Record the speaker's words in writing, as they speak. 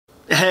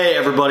Hey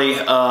everybody,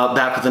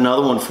 back with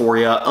another one for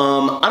you.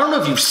 I don't know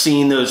if you've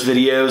seen those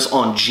videos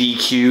on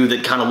GQ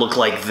that kind of look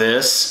like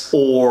this,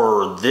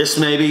 or this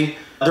maybe.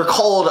 They're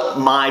called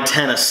My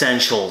 10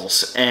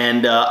 Essentials,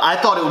 and I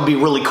thought it would be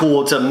really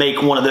cool to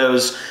make one of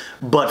those,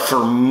 but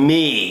for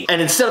me.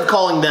 And instead of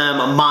calling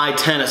them My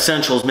 10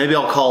 Essentials, maybe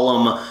I'll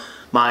call them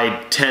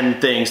My 10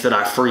 Things That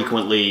I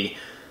Frequently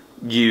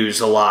Use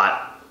a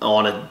Lot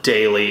on a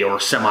daily or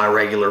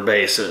semi-regular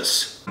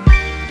basis.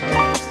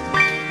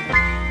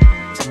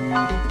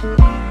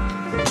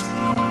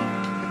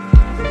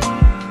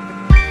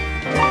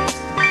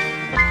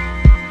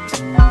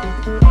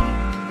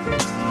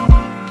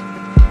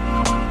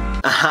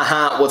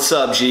 What's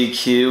up,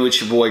 GQ?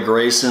 It's your boy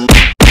Grayson.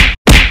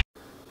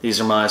 These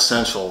are my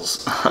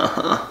essentials.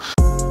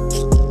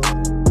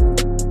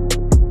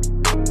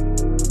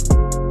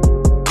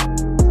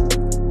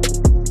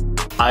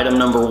 Item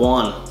number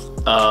one.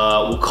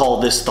 We'll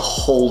call this the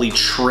Holy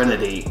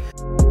Trinity.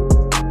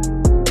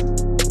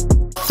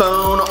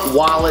 Phone,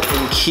 wallet,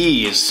 and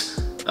keys.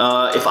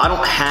 If I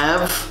don't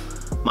have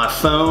my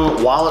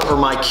phone, wallet, or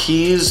my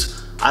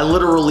keys, I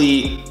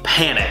literally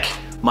panic.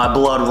 My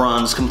blood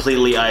runs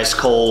completely ice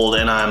cold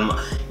and I'm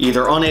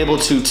either unable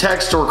to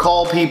text or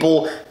call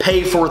people,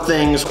 pay for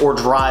things, or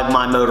drive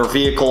my motor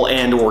vehicle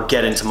and or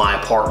get into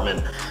my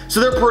apartment.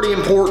 So they're pretty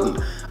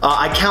important.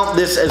 I count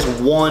this as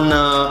one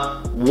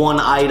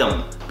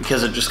item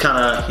because it just kind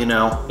of, you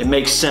know, it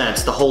makes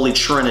sense. The Holy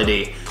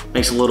Trinity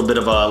makes a little bit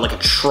of like a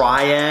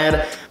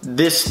triad.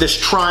 This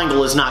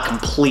triangle is not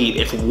complete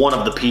if one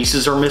of the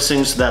pieces are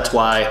missing, so that's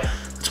why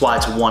it's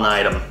one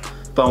item.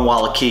 Phone,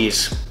 wallet,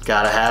 keys,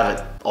 gotta have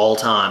it. All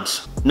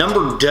times.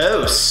 Number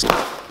dos,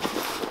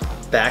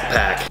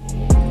 backpack.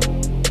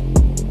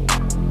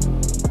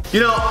 You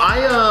know,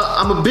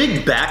 I'm a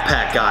big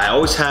backpack guy. I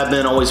always have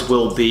been, always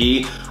will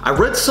be. I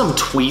read some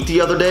tweet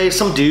the other day.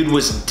 Some dude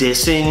was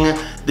dissing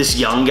this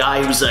young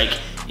guy who was like,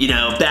 you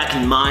know, back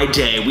in my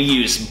day, we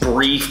used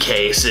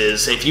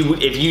briefcases. If you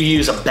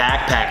use a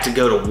backpack to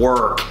go to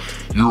work,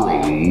 you're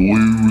a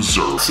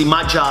loser. See,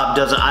 my job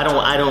doesn't, I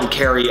don't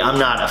carry, I'm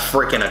not a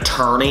freaking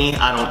attorney.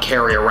 I don't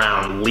carry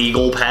around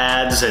legal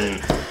pads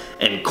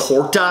and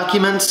court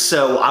documents,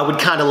 so I would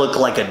kind of look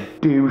like a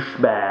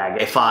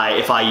douchebag if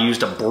I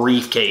used a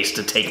briefcase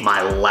to take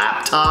my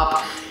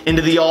laptop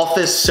into the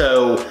office,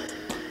 so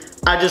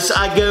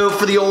I go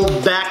for the old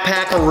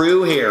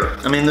backpackaroo here.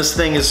 I mean, this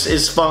thing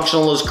is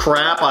functional as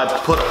crap. I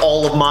put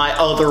all of my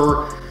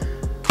other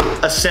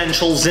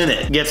essentials in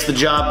it. Gets the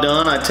job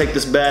done. I take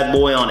this bad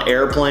boy on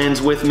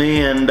airplanes with me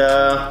and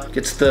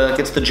gets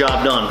the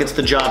job done. Gets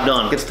the job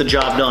done. Gets the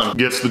job done.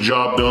 Gets the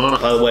job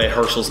done. By the way,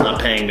 Herschel's not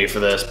paying me for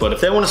this, but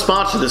if they want to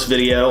sponsor this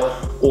video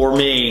or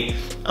me,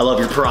 I love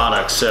your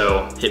product,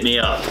 so hit me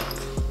up.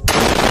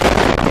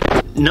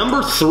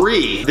 Number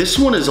three, this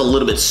one is a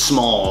little bit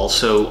small,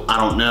 so I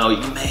don't know.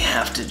 You may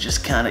have to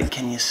just kind of,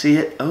 can you see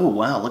it? Oh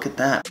wow, look at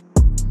that.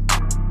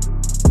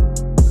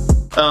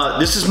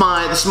 This is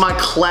my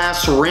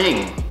class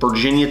ring,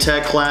 Virginia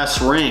Tech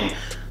class ring.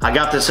 I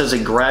got this as a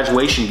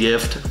graduation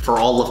gift for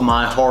all of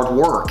my hard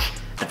work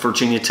at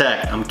Virginia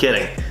Tech. I'm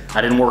kidding.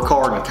 I didn't work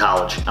hard in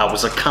college. I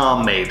was a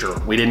comm major.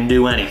 We didn't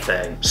do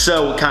anything.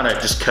 So kind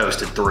of just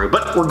coasted through.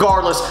 But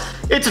regardless,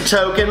 it's a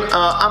token.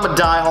 I'm a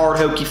diehard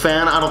Hokie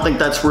fan. I don't think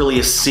that's really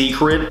a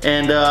secret.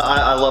 And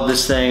I love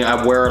this thing.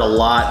 I wear it a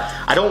lot.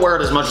 I don't wear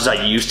it as much as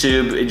I used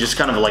to. It just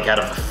kind of like out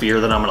of a fear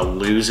that I'm gonna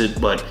lose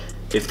it. But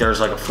if there's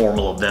like a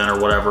formal event or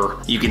whatever,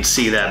 you can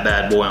see that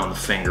bad boy on the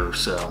finger,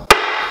 so.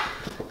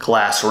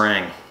 Class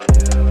ring.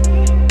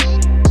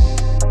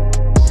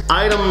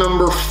 Item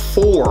number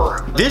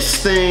four.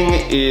 This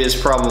thing is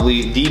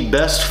probably the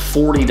best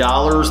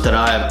 $40 that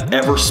I have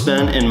ever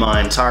spent in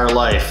my entire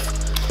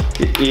life.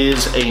 It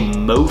is a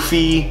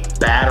Mophie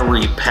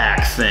battery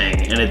pack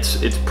thing, and it's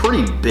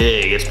pretty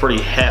big, it's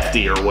pretty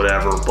hefty or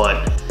whatever,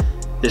 but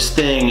this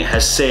thing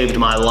has saved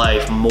my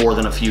life more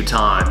than a few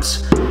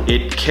times.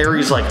 It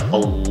carries like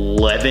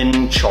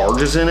 11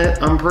 charges in it,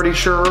 I'm pretty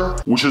sure.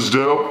 Which is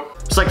dope.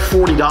 It's like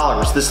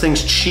 $40. This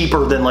thing's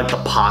cheaper than like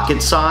the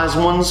pocket size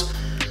ones,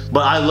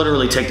 but I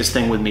literally take this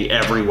thing with me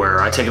everywhere.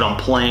 I take it on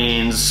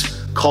planes,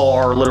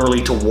 car,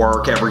 literally to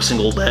work every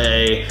single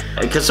day.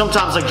 Because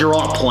sometimes like you're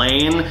on a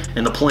plane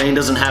and the plane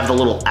doesn't have the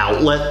little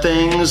outlet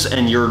things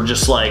and you're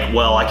just like,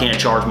 well, I can't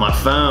charge my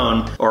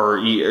phone or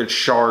you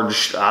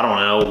charge, I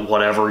don't know,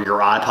 whatever,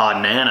 your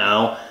iPod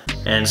Nano.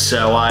 And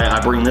so I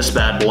bring this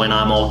bad boy and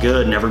I'm all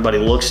good, and everybody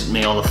looks at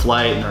me on the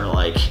flight and they're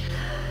like,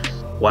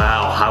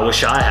 wow, I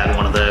wish I had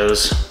one of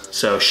those.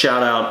 So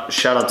shout out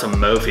to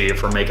Mophie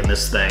for making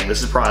this thing.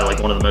 This is probably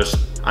like one of the most,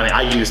 I mean,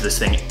 I use this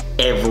thing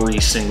every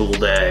single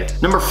day.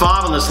 Number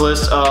five on this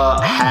list,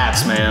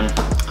 hats, man.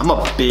 I'm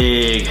a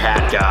big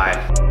hat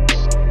guy.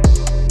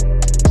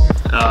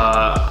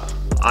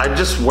 I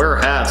just wear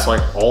hats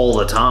like all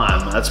the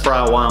time. That's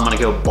probably why I'm gonna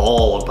go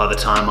bald by the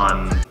time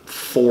I'm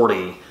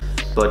 40.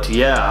 But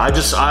yeah,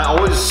 I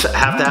always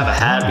have to have a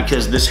hat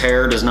because this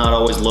hair does not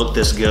always look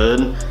this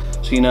good.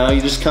 So, you know,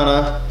 you just kind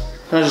of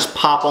And I just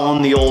pop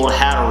on the old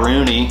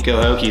Hatteroonie,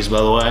 go Hokies by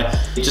the way.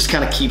 It just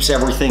kind of keeps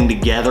everything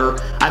together.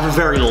 I have a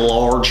very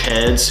large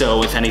head,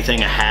 so if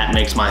anything, a hat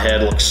makes my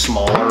head look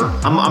smaller.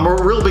 I'm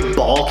a real big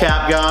ball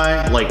cap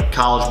guy, like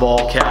college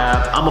ball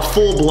cap. I'm a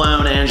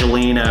full-blown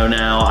Angelino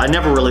now. I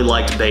never really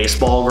liked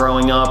baseball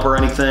growing up or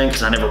anything,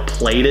 because I never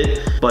played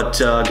it. But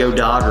go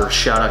Dodgers,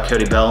 shout out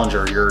Cody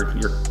Bellinger, you're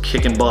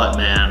kicking butt,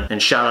 man.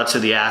 And shout out to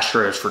the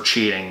Astros for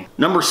cheating.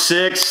 Number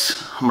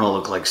 6, I'm gonna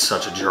look like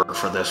such a jerk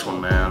for this one,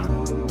 man.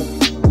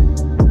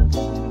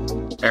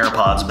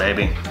 AirPods,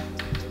 baby.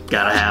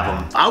 Gotta have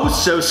them. I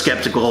was so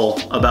skeptical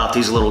about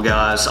these little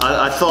guys.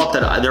 I thought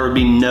that there would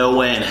be no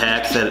way in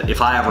heck that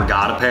if I ever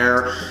got a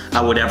pair,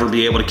 I would ever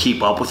be able to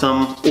keep up with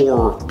them.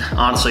 Or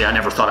honestly, I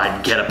never thought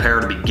I'd get a pair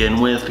to begin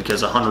with,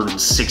 because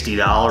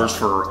 $160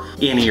 for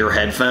in-ear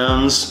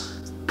headphones,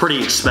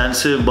 pretty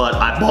expensive, but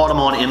I bought them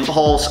on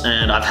impulse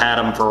and I've had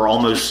them for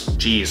almost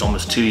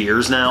 2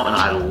 years now, and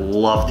I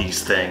love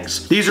these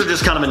things. These are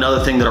just kind of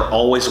another thing that are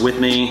always with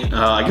me.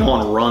 I go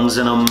on runs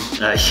in them.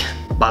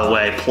 By the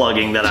way,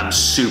 plugging that I'm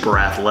super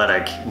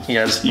athletic.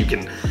 As you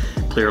can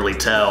clearly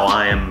tell,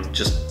 I am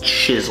just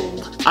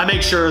chiseled. I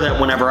make sure that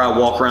whenever I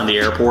walk around the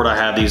airport, I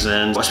have these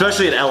in,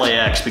 especially at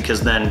LAX,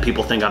 because then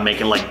people think I'm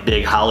making like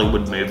big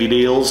Hollywood movie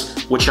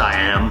deals, which I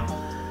am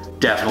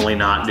definitely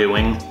not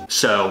doing.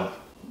 So,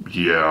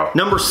 yeah.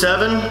 Number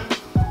 7,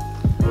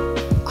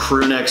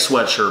 crew neck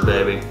sweatshirt,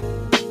 baby.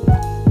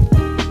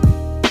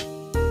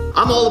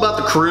 I'm all about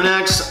the crew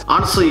necks.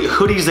 Honestly,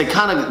 hoodies, they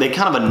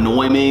kind of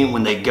annoy me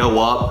when they go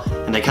up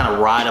and they kind of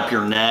ride up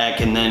your neck,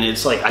 and then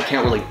it's like I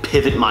can't really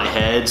pivot my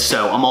head,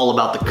 so I'm all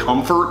about the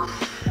comfort.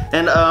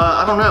 And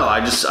I don't know,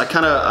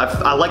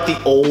 I like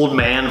the old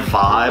man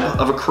vibe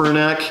of a crew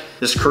neck.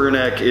 This crew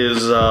neck is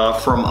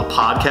from a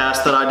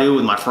podcast that I do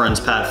with my friends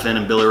Pat Finn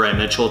and Billy Ray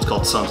Mitchell. It's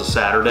called Sons of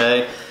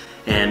Saturday.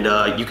 And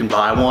you can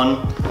buy one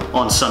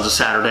on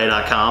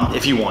sonsofsaturday.com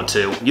if you want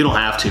to. You don't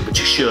have to, but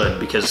you should,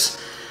 because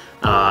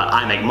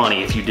I make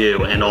money if you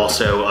do, and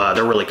also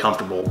they're really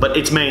comfortable. But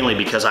it's mainly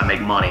because I make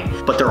money,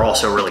 but they're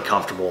also really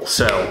comfortable.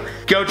 So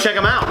go check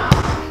them out,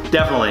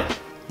 definitely.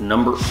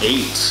 Number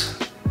 8,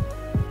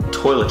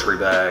 toiletry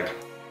bag.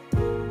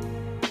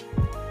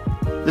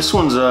 This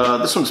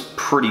one's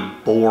pretty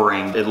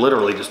boring. It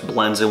literally just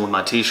blends in with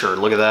my t-shirt.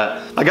 Look at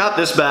that. I got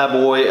this bad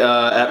boy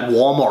at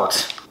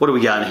Walmart. What do we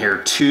got in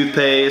here?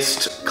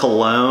 Toothpaste,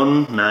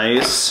 cologne,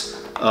 nice.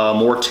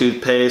 More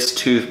toothpaste,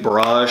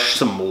 toothbrush,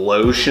 some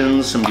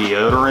lotion, some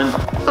deodorant.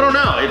 I don't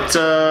know,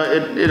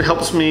 it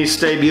helps me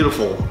stay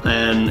beautiful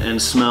and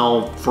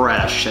smell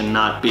fresh and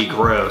not be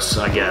gross,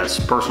 I guess.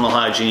 Personal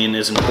hygiene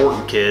is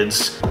important,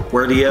 kids.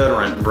 Wear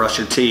deodorant and brush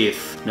your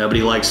teeth.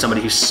 Nobody likes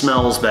somebody who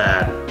smells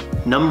bad.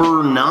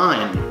 Number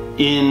 9,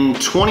 in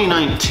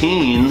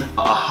 2019,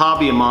 a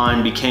hobby of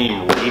mine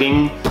became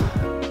reading.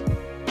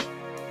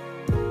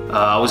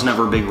 I was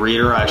never a big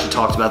reader. I actually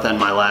talked about that in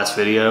my last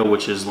video,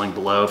 which is linked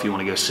below if you want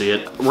to go see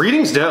it.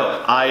 Reading's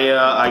dope.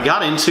 I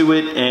got into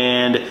it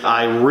and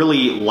I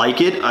really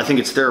like it. I think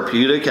it's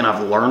therapeutic and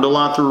I've learned a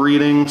lot through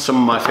reading. Some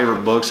of my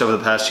favorite books over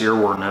the past year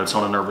were Notes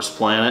on a Nervous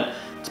Planet.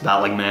 It's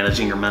about like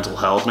managing your mental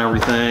health and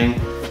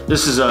everything.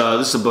 This is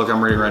a book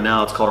I'm reading right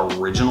now. It's called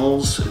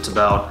Originals. It's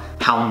about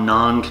how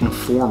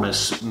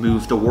nonconformists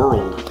move the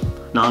world.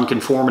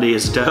 Nonconformity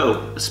is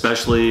dope,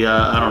 especially,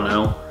 I don't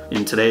know,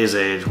 in today's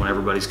age when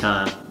everybody's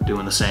kind of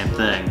doing the same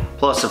thing.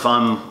 Plus, if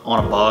I'm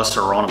on a bus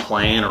or on a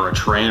plane or a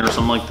train or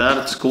something like that,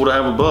 it's cool to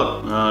have a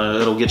book.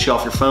 It'll get you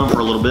off your phone for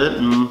a little bit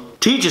and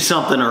teach you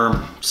something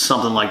or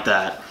something like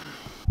that.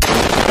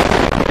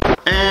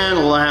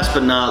 And last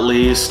but not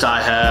least,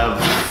 I have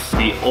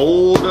the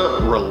old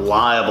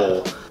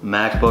reliable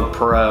MacBook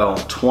Pro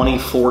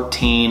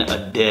 2014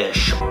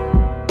 edition.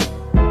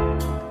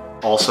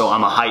 Also,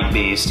 I'm a hype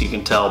beast, you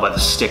can tell by the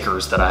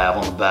stickers that I have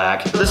on the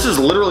back. This is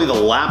literally the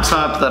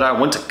laptop that I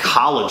went to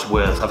college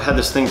with. I've had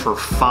this thing for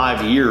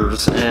 5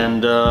 years,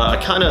 and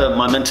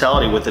my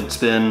mentality with it's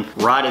been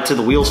ride it till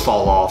the wheels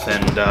fall off,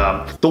 and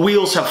the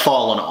wheels have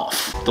fallen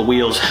off. The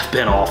wheels have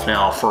been off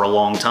now for a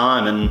long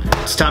time, and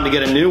it's time to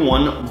get a new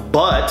one,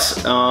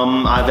 but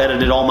I've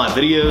edited all my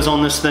videos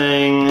on this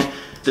thing.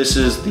 This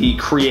is the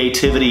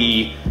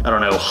creativity, I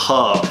don't know,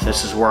 hub.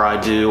 This is where I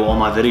do all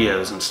my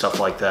videos and stuff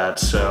like that.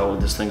 So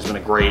this thing's been a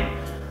great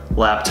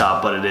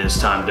laptop, but it is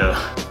time to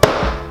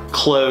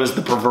close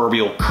the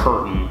proverbial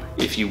curtain,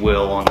 if you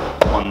will,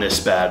 on this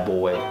bad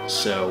boy.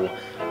 So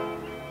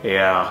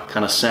yeah,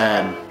 kind of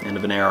sad, end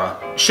of an era.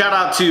 Shout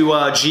out to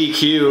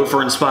GQ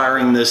for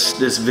inspiring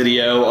this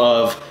video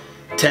of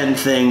 10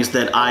 things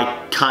that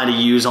I kind of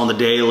use on the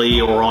daily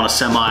or on a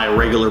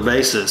semi-regular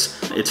basis.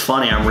 It's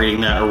funny, I'm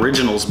reading that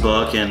Originals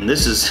book and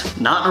this is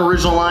not an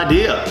original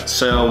idea.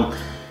 So,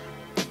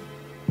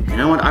 you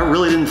know what, I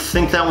really didn't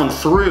think that one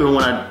through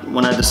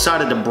when I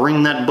decided to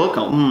bring that book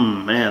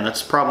on. Man,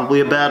 that's probably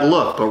a bad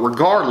look, but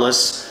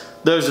regardless,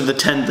 those are the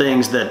 10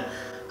 things that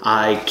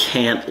I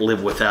can't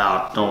live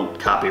without. Don't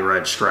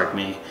copyright strike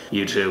me,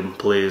 YouTube,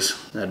 please.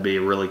 That'd be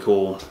really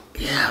cool.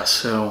 Yeah,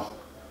 so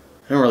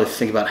I don't really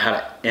think about how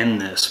to end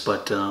this,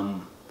 but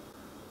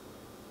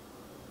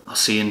I'll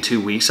see you in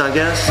 2 weeks, I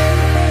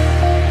guess.